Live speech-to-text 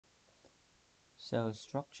Cell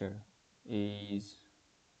structure is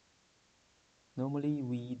normally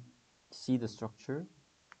we see the structure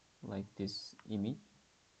like this image.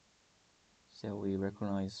 So we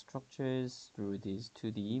recognize structures through this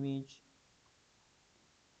 2D image.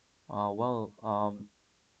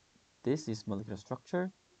 This is molecular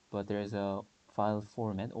structure, but there is a file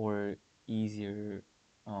format or easier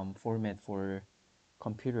format for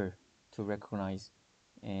computer to recognize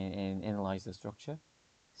and analyze the structure.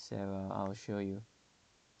 So I'll show you.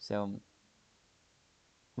 So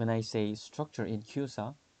when I say structure in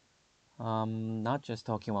QSAR, not just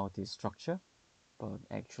talking about the structure, but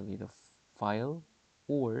actually the file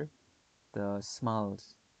or the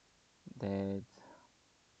smiles that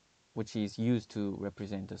which is used to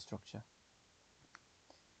represent the structure.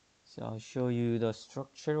 So I'll show you the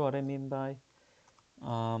structure, what I mean by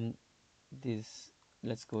this.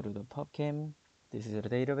 Let's go to the PubChem. This is a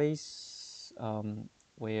database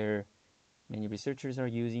where many researchers are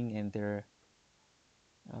using, and there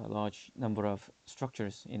are a large number of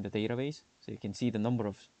structures in the database. So you can see the number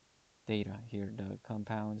of data here, the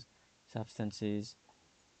compounds, substances.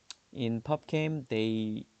 In PubChem,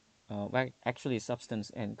 actually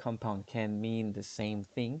substance and compound can mean the same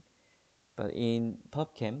thing, but in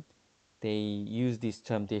PubChem, they use this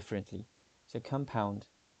term differently. So compound.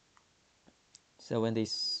 So when they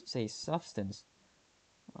say substance,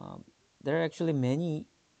 um, there are actually many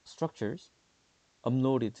structures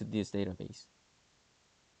uploaded to this database.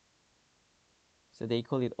 So they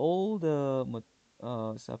call it all the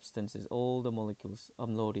substances, all the molecules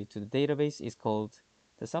uploaded to the database is called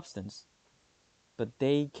the substance. But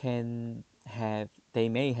they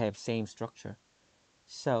may have same structure.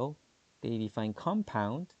 So they define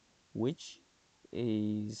compound, which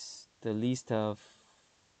is the list of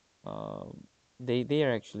uh, they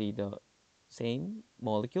are actually the same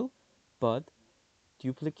molecule, but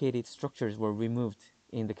duplicated structures were removed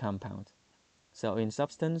in the compound. So in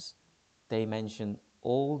substance, they mention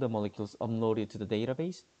all the molecules uploaded to the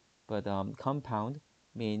database, but compound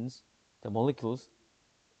means the molecules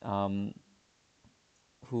um,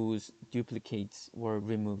 whose duplicates were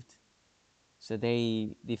removed. So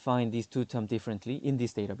they define these two terms differently in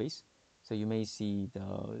this database. So you may see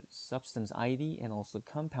the substance ID and also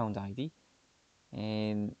compound ID.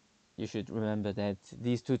 And you should remember that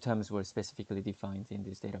these two terms were specifically defined in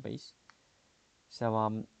this database.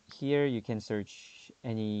 So here you can search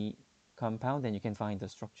any compound and you can find the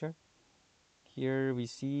structure. Here we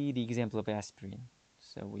see the example of aspirin.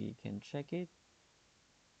 So we can check it.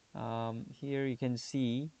 Here you can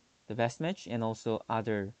see the best match and also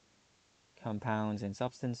other compounds and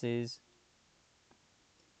substances.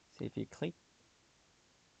 So if you click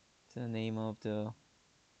the name of the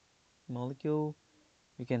molecule,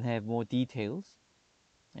 you can have more details.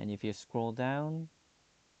 And if you scroll down,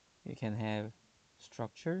 you can have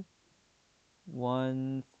structure.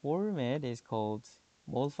 One format is called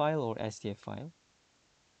mol file or STF file.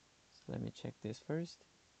 So let me check this first.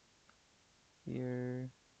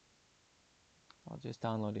 Here, I'll just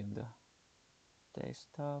download it in the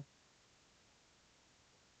desktop.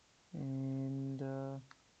 And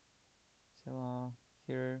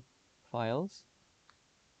here, files.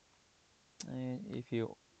 And if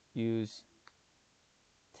you use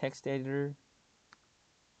text editor,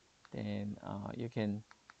 then you can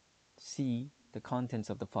see the contents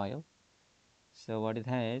of the file. So what it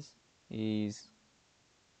has is,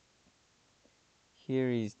 here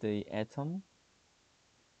is the atom,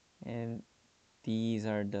 and these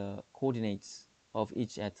are the coordinates of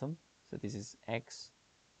each atom. So this is X,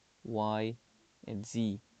 Y, and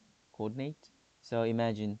Z coordinate. So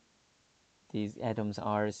imagine these atoms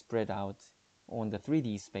are spread out on the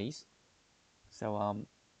 3D space. So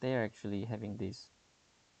they are actually having this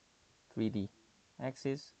 3D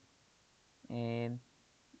axis, and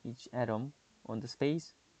each atom on the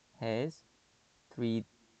space has 3D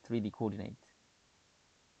coordinate.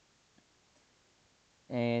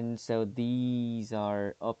 And so these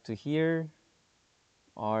are up to here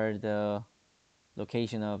are the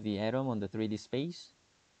location of the atom on the 3D space.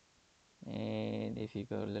 And if you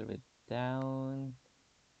go a little bit down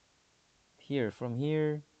here, from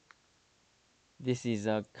here, this is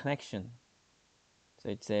a connection. So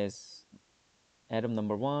it says atom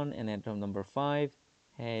number 1 and atom number 5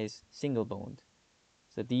 has single bond.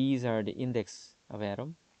 So these are the index of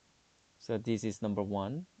atom. So this is number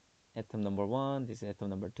 1, atom number 1, this is atom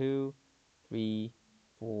number 2, 3,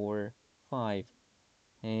 4, 5.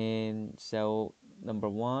 And so number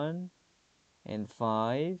 1 and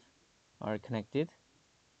 5 are connected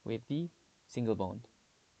with the single bond.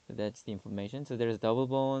 So that's the information. So there's double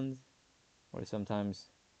bond or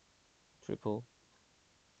sometimes triple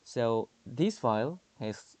So this file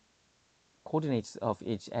has coordinates of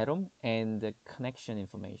each atom and the connection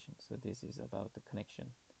information. So this is about the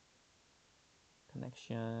connection,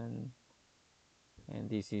 and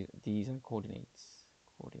these are coordinates.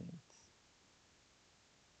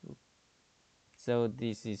 So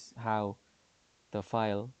this is how the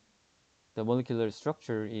file, the molecular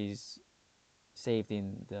structure is saved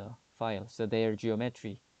in the file. So their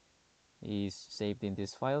geometry is saved in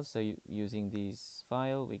this file. So using this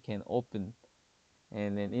file, we can open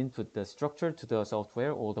and then input the structure to the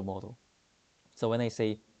software or the model. So when I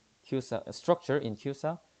say QSAR structure in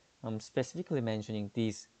QSAR, I'm specifically mentioning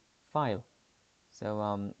this file.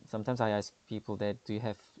 So sometimes I ask people that, do you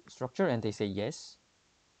have structure, and they say yes,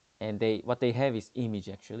 and what they have is image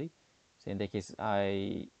actually. So in that case,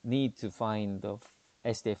 I need to find the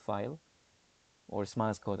SDF file or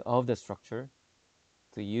smiles code of the structure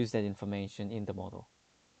to use that information in the model.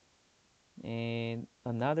 And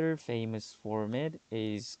another famous format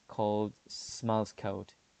is called smiles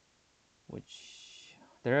code, which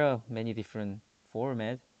there are many different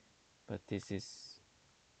formats, but this is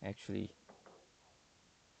actually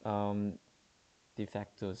de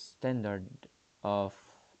facto standard of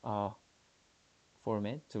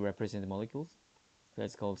format to represent the molecules.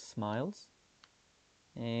 That's called smiles,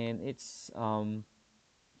 and it's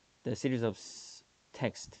the series of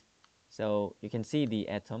text. So you can see the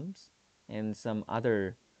atoms and some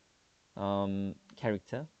other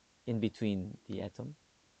character in between the atom.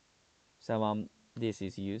 So this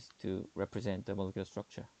is used to represent the molecular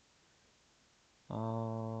structure.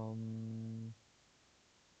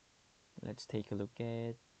 Let's take a look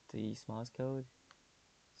at the smiles code.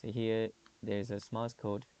 So here there's a smiles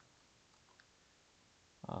code.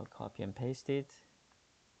 I'll copy and paste it.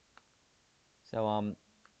 So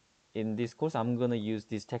in this course, I'm gonna use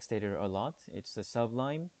this text editor a lot. It's a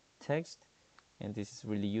Sublime text, and this is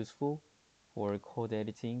really useful for code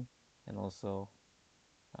editing and also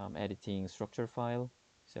editing structure file.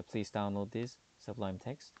 So please download this Sublime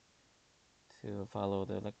text to follow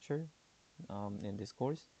the lecture in this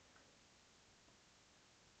course.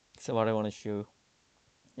 So what I want to show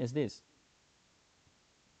is this.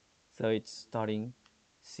 So it's starting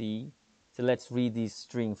C. So let's read this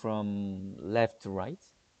string from left to right.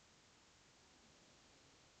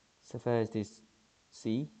 So first is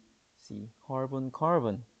C, carbon,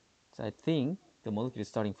 carbon. So I think the molecule is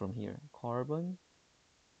starting from here, carbon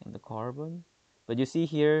and the carbon. But you see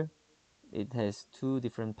here, it has two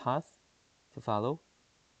different paths to follow.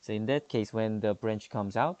 So in that case, when the branch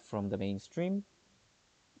comes out from the mainstream,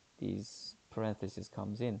 this parenthesis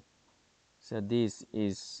comes in. So this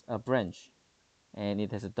is a branch, and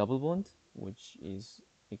it has a double bond, which is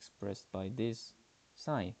expressed by this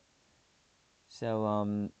sign.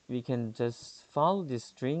 So we can just follow this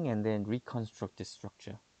string and then reconstruct this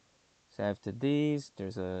structure. So after this,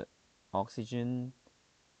 there's a oxygen,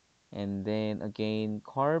 and then again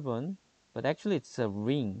carbon, but actually it's a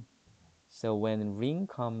ring. So when ring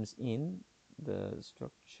comes in the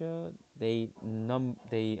structure, they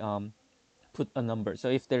put a number. So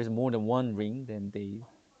if there's more than one ring, then they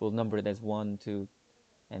will number it as 1, 2,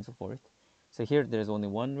 and so forth. So here there's only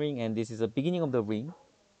one ring, and this is the beginning of the ring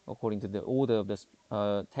according to the order of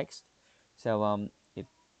the text. So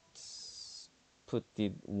it's put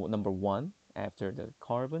the number 1 after the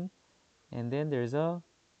carbon, and then there's a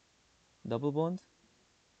double bond.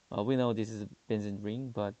 We know this is a benzene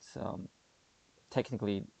ring, but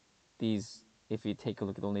technically these, if we take a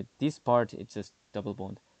look at only this part, it's just double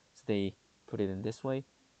bond. So they put it in this way.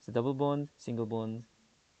 So double bond, single bond.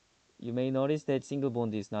 You may notice that single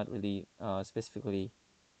bond is not really specifically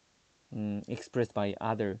expressed by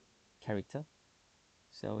other character.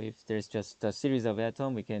 So if there's just a series of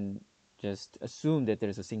atoms, we can just assume that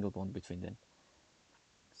there's a single bond between them.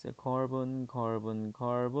 So carbon, carbon,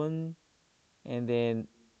 carbon, and then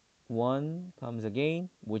 1 comes again,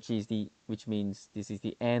 which means this is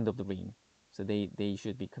the end of the ring. So they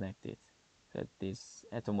should be connected. That this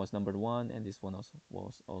atom was numbered 1, and this one also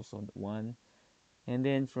was also 1. And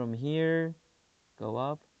then from here, go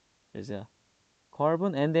up. There's a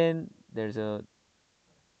carbon, and then there's a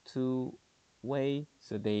two-way.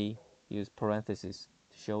 So they use parentheses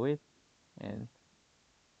to show it, and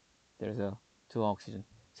there's a two oxygen.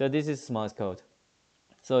 So this is Smiles code.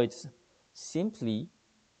 So it's simply,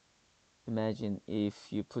 imagine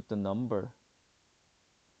if you put the number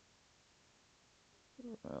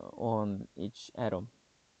on each atom.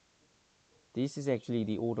 This is actually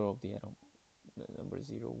the order of the atom. The number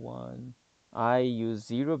 0, 1. I use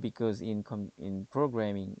 0 because in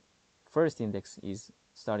programming, first index is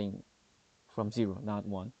starting from 0, not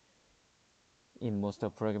 1, in most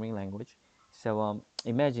of programming language. So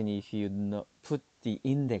imagine if you put the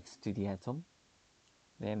index to the atom,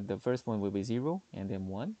 then the first one will be 0, and then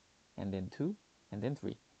 1, and then 2, and then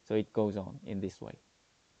 3. So it goes on in this way.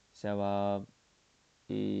 So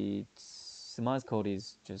its Morse code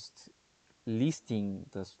is just listing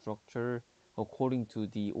the structure according to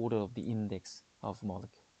the order of the index of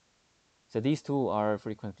molecule. So these two are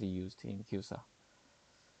frequently used in QSAR.